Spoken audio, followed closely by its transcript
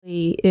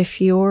If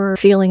you're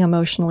feeling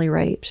emotionally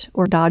raped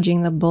or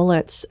dodging the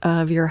bullets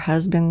of your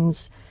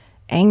husband's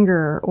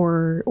anger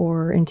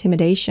or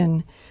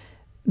intimidation,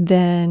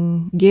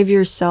 then give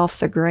yourself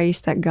the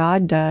grace that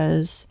God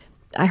does.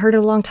 I heard it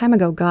a long time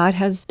ago, God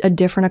has a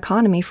different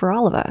economy for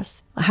all of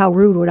us. How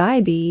rude would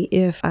I be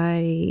if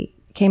I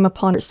came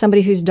upon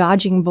somebody who's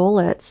dodging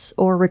bullets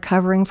or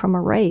recovering from a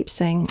rape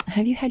saying,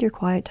 have you had your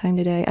quiet time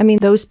today? I mean,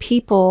 those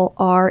people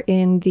are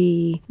in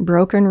the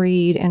broken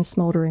reed and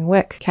smoldering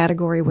wick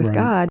category with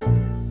God.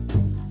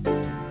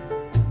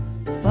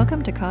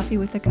 Welcome to Coffee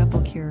with the Couple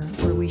Cure,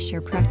 where we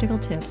share practical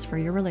tips for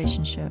your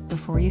relationship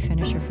before you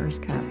finish your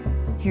first cup.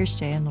 Here's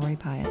Jay and Lori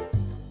Pyatt.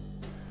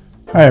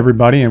 Hi,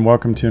 everybody, and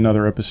welcome to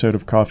another episode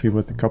of Coffee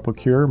with the Couple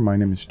Cure. My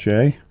name is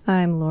Jay.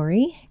 I'm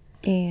Lori,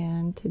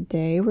 and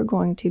today we're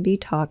going to be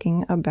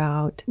talking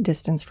about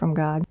distance from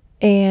God.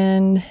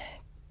 And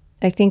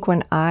I think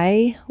when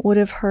I would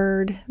have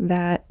heard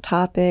that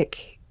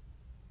topic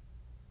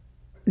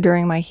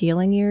during my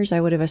healing years, I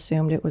would have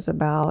assumed it was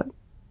about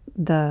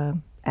the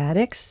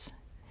addict's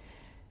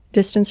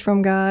distance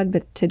from God.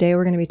 But today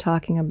we're going to be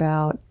talking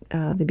about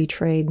the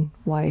betrayed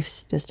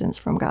wife's distance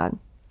from God.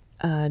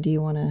 Do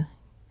you want to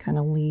kind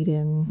of lead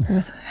in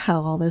with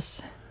how all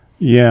this...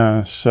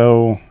 Yeah,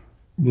 so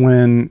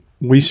when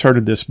we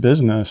started this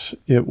business,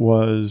 it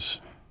was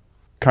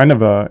kind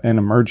of an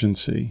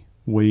emergency.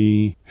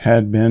 We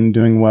had been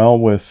doing well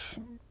with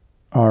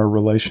our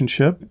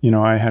relationship. You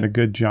know, I had a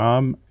good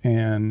job,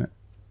 and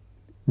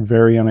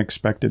very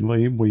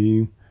unexpectedly,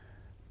 we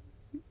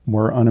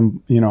were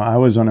I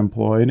was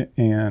unemployed,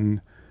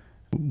 and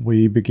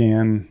we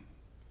began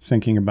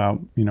thinking about,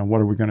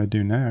 what are we going to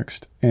do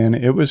next? And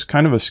it was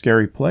kind of a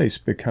scary place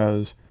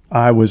because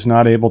I was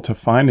not able to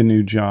find a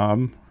new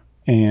job,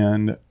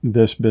 and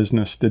this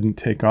business didn't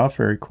take off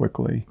very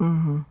quickly.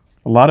 Mm-hmm.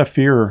 A lot of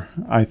fear,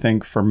 I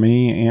think, for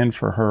me and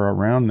for her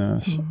around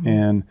this. Mm-hmm.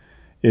 And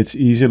it's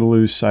easy to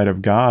lose sight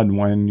of God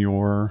when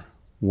you're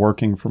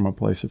working from a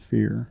place of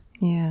fear.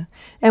 Yeah.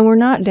 And we're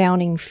not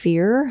downing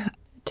fear.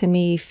 To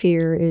me,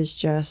 fear is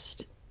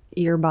just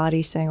your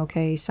body saying,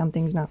 okay,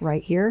 something's not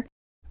right here.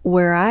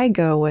 Where I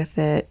go with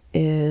it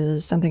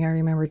is something I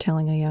remember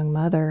telling a young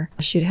mother.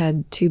 She'd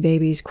had two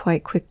babies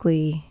quite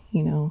quickly,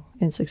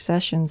 in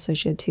succession. So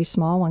she had two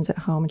small ones at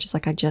home. And she's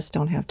like, I just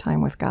don't have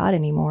time with God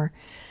anymore.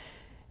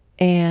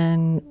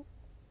 And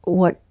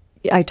what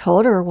I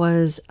told her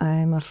was,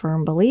 I'm a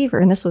firm believer.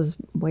 And this was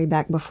way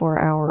back before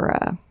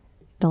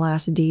the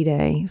last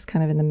D-Day. It was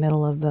kind of in the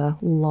middle of the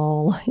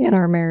lull in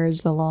our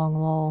marriage, the long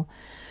lull.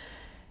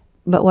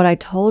 But what I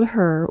told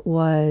her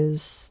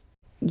was,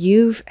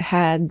 you've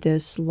had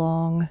this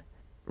long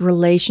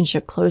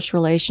relationship, close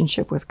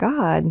relationship with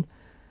God,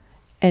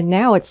 and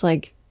now it's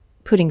like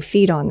putting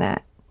feet on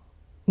that.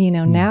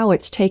 Now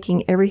it's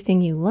taking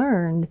everything you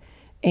learned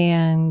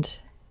and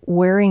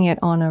wearing it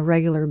on a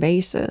regular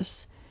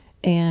basis.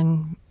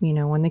 And,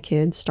 when the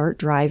kids start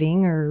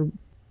driving or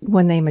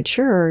when they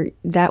mature,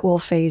 that will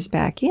phase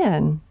back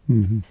in.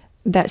 Mm-hmm.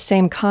 That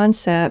same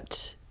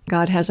concept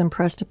God has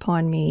impressed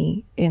upon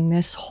me in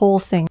this whole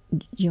thing.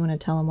 Do you want to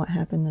tell them what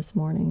happened this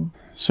morning?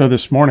 So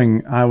this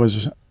morning I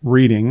was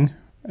reading,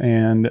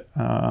 and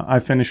I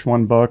finished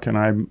one book,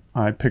 and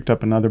I picked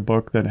up another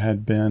book that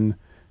had been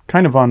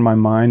kind of on my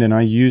mind, and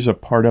I use a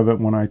part of it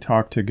when I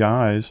talk to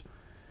guys.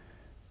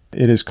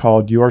 It is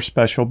called You're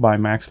Special by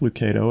Max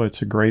Lucado.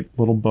 It's a great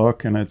little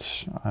book, and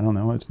it's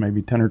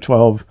maybe 10 or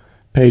 12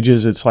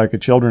 pages. It's like a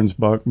children's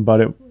book,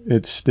 but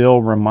it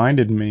still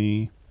reminded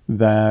me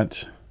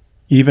that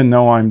even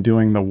though I'm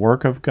doing the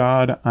work of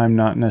God, I'm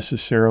not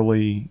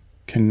necessarily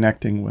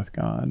connecting with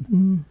God.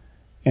 Mm.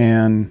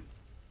 And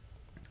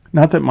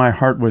not that my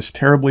heart was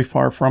terribly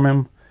far from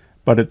him,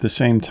 but at the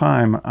same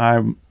time,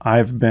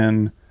 I've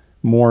been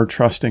more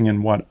trusting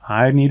in what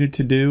I needed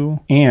to do.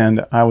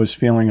 And I was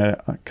feeling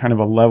a kind of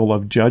a level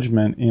of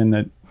judgment in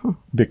that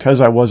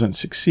because I wasn't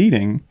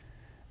succeeding,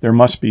 there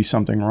must be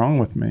something wrong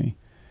with me.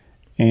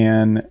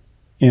 And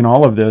in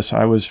all of this,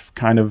 I was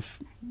kind of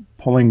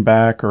pulling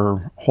back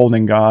or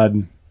holding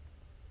God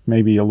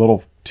maybe a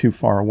little too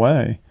far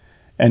away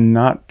and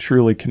not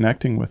truly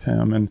connecting with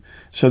him. And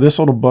so this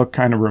little book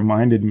kind of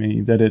reminded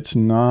me that it's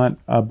not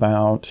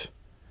about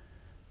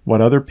what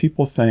other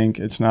people think.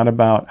 It's not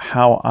about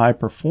how I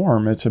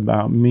perform. It's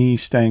about me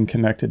staying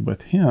connected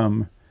with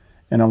him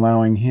and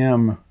allowing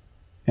him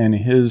and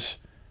his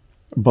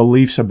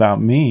beliefs about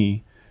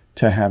me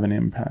to have an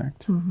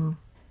impact. Mm-hmm.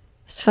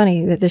 It's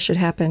funny that this should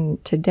happen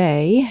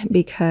today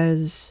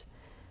because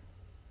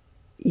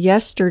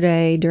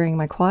yesterday during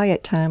my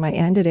quiet time, I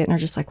ended it and I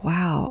was just like,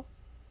 wow,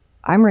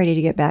 I'm ready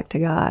to get back to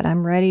God.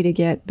 I'm ready to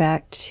get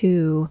back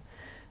to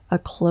a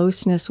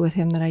closeness with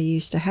him that I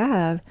used to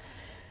have.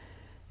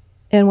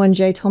 And when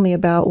Jay told me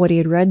about what he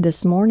had read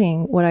this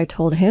morning, what I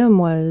told him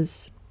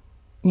was,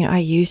 I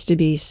used to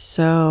be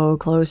so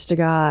close to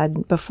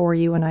God before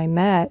you and I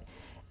met.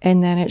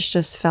 And then it's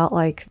just felt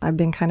like I've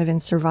been kind of in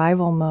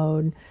survival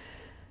mode.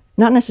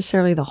 Not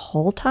necessarily the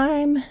whole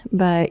time,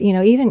 but,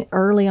 even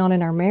early on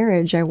in our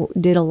marriage, I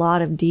did a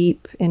lot of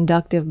deep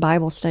inductive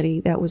Bible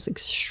study that was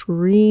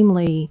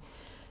extremely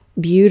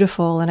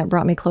beautiful, and it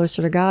brought me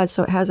closer to God.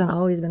 So it hasn't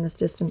always been this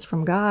distance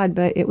from God,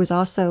 but it was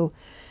also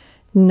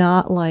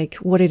not like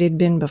what it had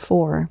been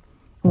before,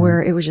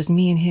 where it was just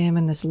me and him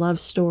and this love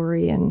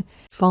story and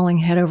falling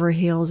head over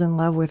heels in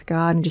love with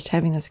God and just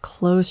having this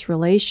close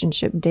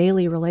relationship,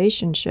 daily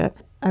relationship.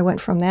 I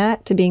went from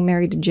that to being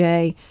married to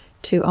Jay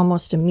to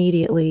almost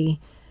immediately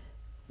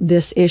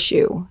this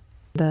issue,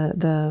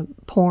 the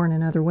porn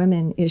and other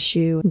women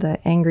issue, the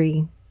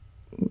angry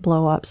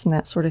blow-ups and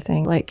that sort of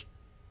thing. Like,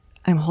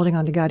 I'm holding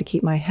on to God to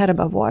keep my head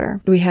above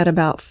water. We had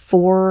about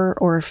 4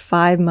 or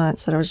 5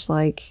 months that I was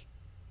like,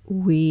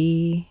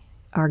 we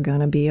are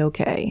gonna be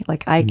okay.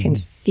 Like, I can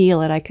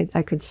feel it.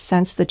 I could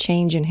sense the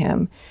change in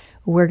him.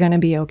 We're gonna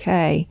be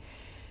okay.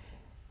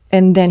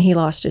 And then he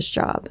lost his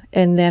job.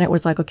 And then it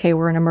was like, okay,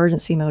 we're in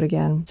emergency mode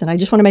again. And I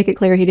just want to make it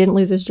clear, he didn't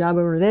lose his job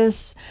over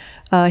this.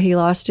 He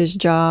lost his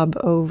job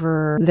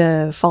over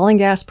the falling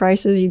gas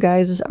prices you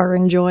guys are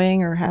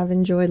enjoying or have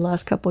enjoyed the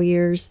last couple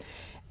years.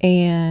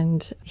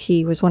 And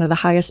he was one of the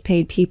highest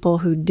paid people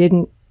who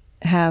didn't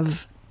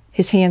have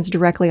his hands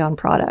directly on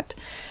product.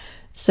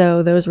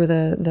 So those were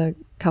the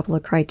couple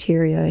of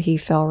criteria. He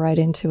fell right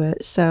into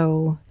it.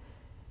 So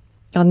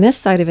on this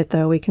side of it,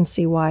 though, we can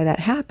see why that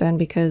happened,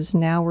 because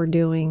now we're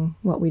doing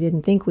what we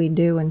didn't think we'd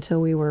do until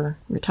we were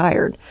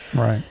retired.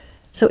 Right.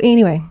 So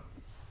anyway,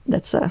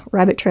 that's a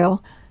rabbit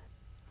trail.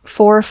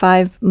 4 or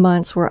 5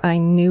 months where I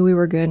knew we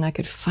were good and I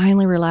could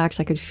finally relax.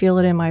 I could feel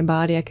it in my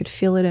body. I could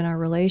feel it in our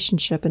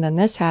relationship. And then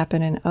this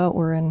happened and,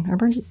 we're in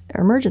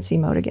emergency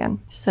mode again.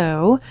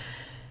 So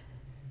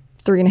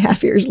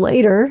 3.5 years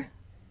later,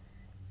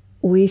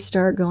 we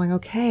start going,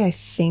 okay, I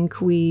think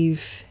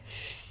we've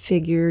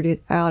figured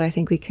it out. I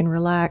think we can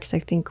relax. I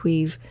think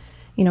we've,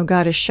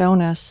 God has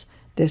shown us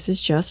this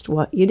is just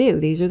what you do.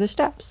 These are the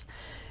steps.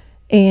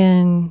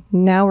 And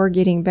now we're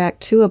getting back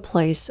to a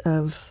place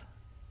of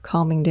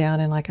calming down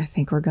and like, I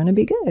think we're going to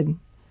be good.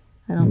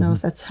 I don't know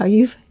if that's how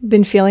you've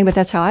been feeling, but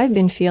that's how I've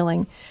been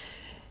feeling.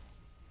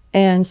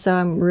 And so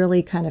I'm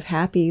really kind of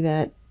happy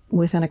that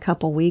within a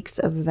couple weeks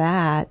of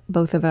that,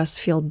 both of us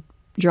feel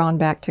drawn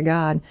back to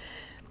God.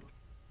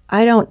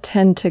 I don't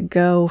tend to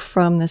go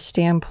from the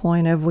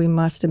standpoint of we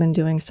must have been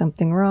doing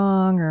something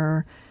wrong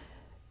or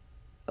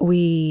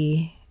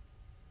we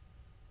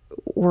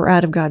were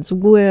out of God's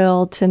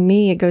will. To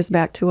me, it goes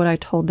back to what I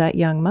told that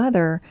young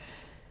mother.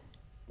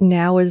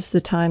 Now is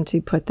the time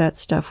to put that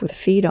stuff with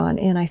feet on.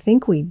 And I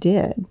think we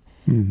did.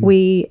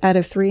 We, out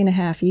of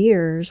 3.5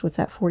 years, what's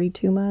that,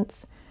 42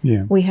 months?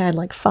 Yeah. We had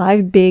like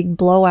 5 big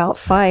blowout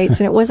fights.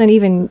 And it wasn't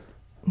even,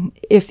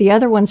 if the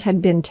other ones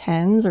had been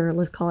 10s or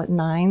let's call it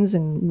 9s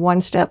and one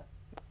step,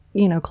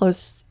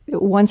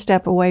 one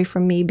step away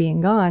from me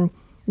being gone,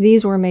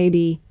 these were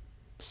maybe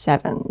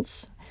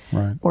 7s.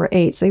 Right. Or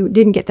 8s. They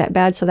didn't get that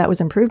bad, so that was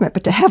improvement.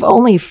 But to have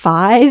only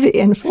 5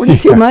 in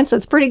 42 months,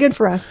 that's pretty good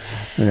for us.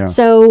 Yeah.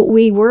 So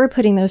we were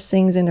putting those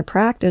things into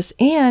practice.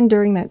 And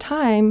during that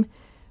time,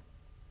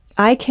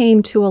 I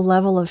came to a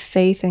level of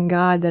faith in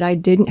God that I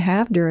didn't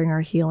have during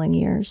our healing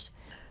years.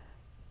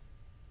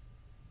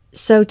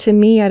 So to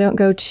me, I don't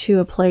go to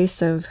a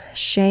place of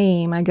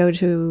shame. I go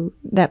to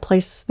that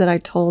place that I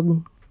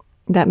told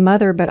that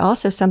mother, but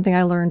also something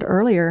I learned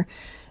earlier,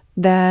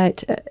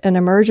 that an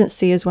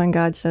emergency is when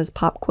God says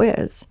pop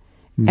quiz.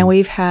 And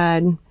we've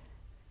had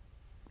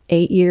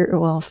 4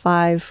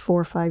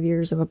 or 5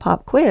 years of a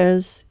pop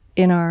quiz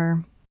in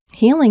our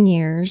healing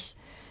years,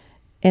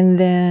 and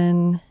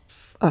then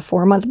a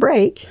 4-month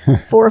break,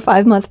 4 or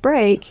 5 month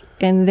break,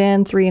 and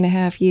then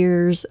 3.5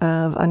 years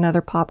of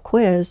another pop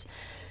quiz.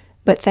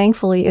 But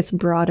thankfully, it's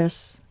brought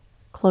us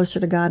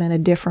closer to God in a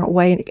different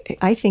way.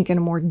 I think in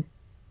a more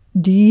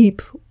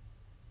deep,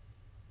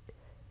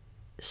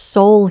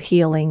 soul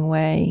healing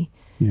way,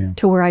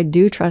 to where I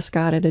do trust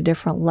God at a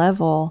different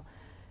level,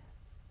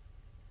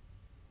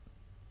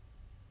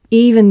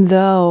 even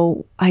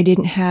though I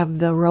didn't have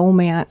the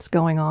romance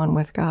going on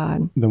with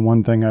God. The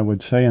one thing I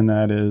would say in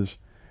that is,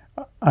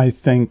 I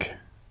think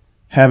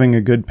having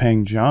a good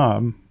paying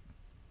job,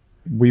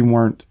 we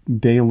weren't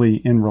daily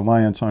in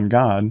reliance on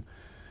God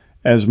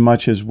as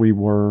much as we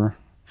were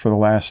for the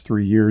last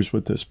 3 years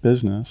with this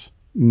business.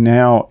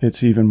 Now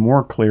it's even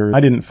more clear. I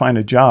didn't find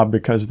a job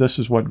because this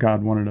is what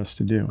God wanted us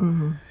to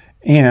do.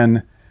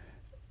 And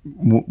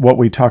what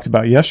we talked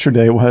about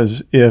yesterday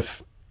was,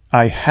 if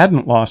I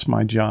hadn't lost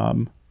my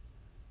job,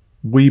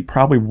 we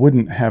probably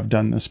wouldn't have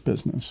done this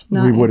business.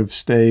 We would have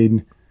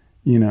stayed,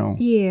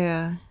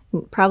 Yeah,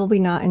 probably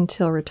not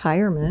until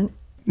retirement.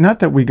 Not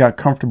that we got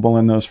comfortable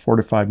in those 4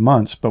 to 5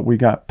 months, but we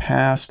got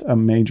past a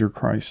major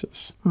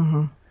crisis.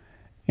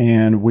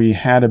 And we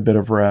had a bit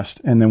of rest,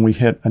 and then we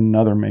hit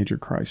another major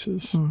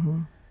crisis.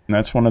 And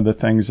that's one of the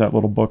things that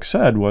little book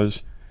said,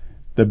 was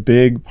the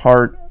big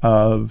part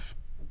of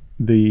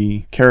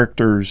the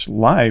character's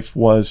life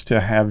was to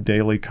have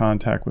daily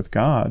contact with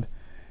God.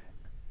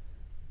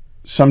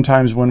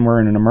 Sometimes when we're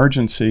in an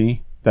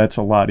emergency, that's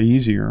a lot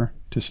easier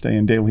to stay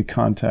in daily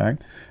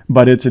contact,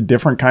 but it's a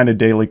different kind of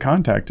daily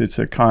contact. It's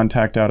a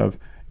contact out of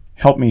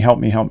help me, help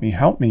me, help me,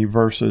 help me,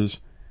 versus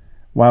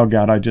wow,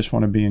 God, I just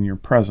want to be in your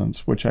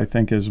presence, which I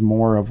think is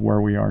more of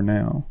where we are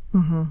now.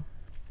 Mm-hmm.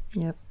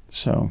 Yep.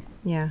 So,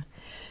 yeah.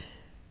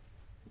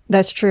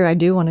 That's true. I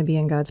do want to be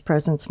in God's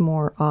presence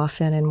more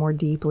often and more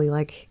deeply,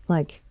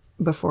 like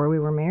before we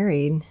were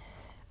married.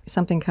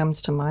 Something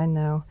comes to mind,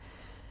 though.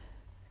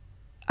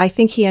 I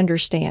think he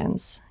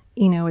understands.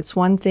 It's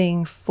one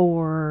thing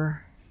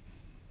for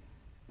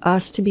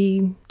us to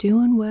be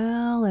doing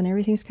well and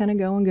everything's kind of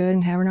going good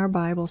and having our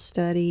Bible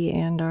study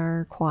and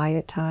our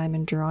quiet time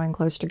and drawing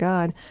close to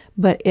God.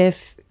 But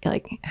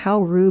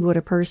how rude would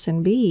a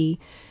person be?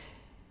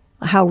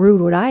 How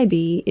rude would I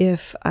be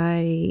if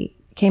I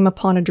came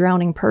upon a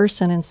drowning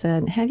person and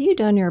said, have you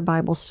done your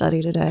Bible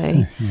study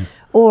today? yeah.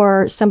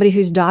 Or somebody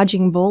who's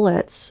dodging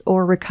bullets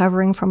or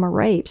recovering from a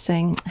rape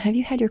saying, have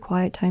you had your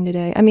quiet time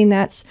today? I mean,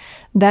 that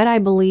I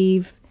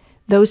believe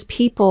those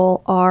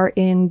people are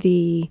in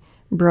the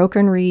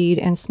broken reed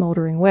and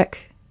smoldering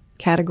wick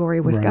category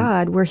with Right.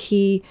 God, where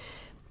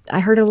I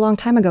heard it a long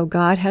time ago,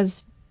 God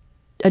has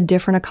a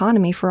different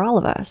economy for all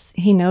of us.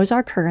 He knows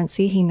our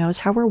currency. He knows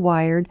how we're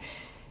wired.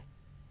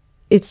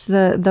 It's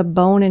the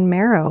bone and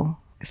marrow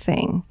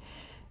thing.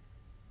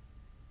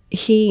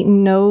 He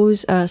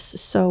knows us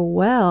so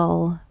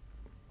well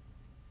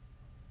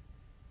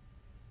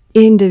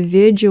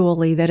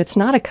individually that it's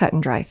not a cut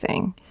and dry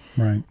thing.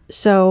 Right.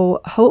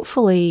 So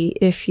hopefully,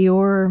 if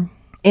you're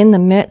in the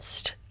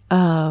midst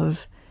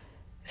of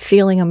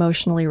feeling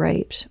emotionally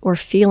raped or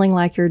feeling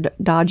like you're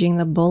dodging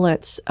the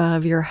bullets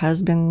of your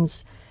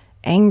husband's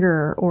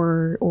anger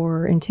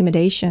or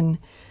intimidation,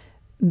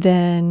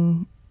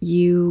 then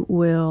you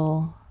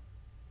will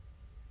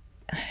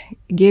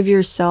give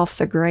yourself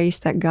the grace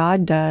that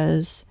God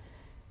does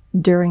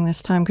during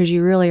this time, because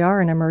you really are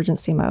in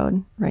emergency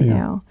mode right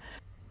now.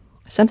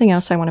 Something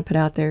else I want to put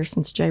out there,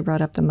 since Jay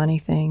brought up the money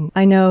thing.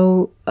 I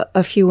know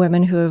a few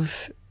women who have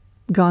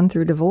gone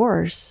through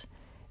divorce,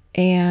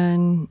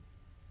 and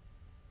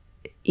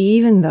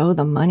even though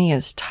the money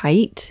is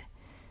tight,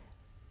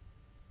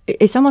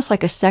 it's almost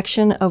like a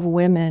section of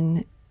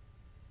women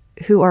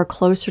who are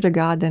closer to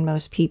God than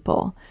most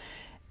people.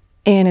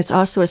 And it's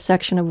also a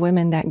section of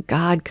women that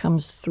God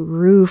comes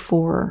through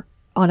for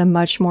on a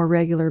much more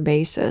regular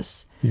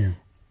basis. Yeah.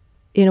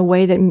 In a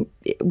way that,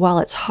 while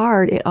it's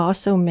hard, it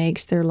also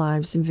makes their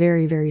lives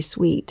very, very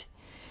sweet.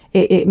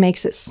 It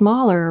makes it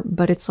smaller,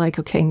 but it's like,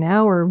 okay,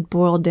 now we're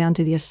boiled down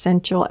to the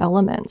essential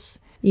elements.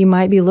 You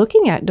might be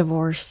looking at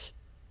divorce.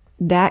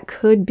 That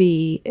could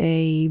be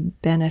a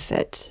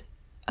benefit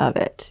of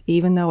it.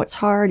 Even though it's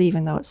hard,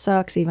 even though it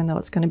sucks, even though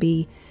it's going to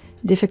be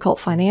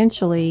difficult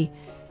financially,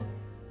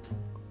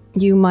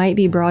 you might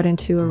be brought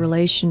into a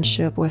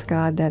relationship with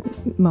God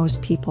that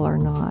most people are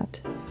not.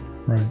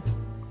 Right.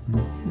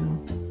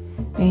 So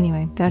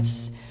anyway,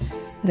 that's,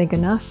 I think,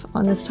 enough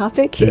on this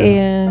topic. Yeah.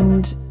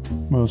 And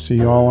We'll see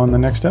you all on the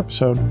next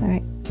episode. all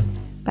right.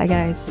 Bye,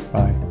 guys.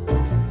 Bye.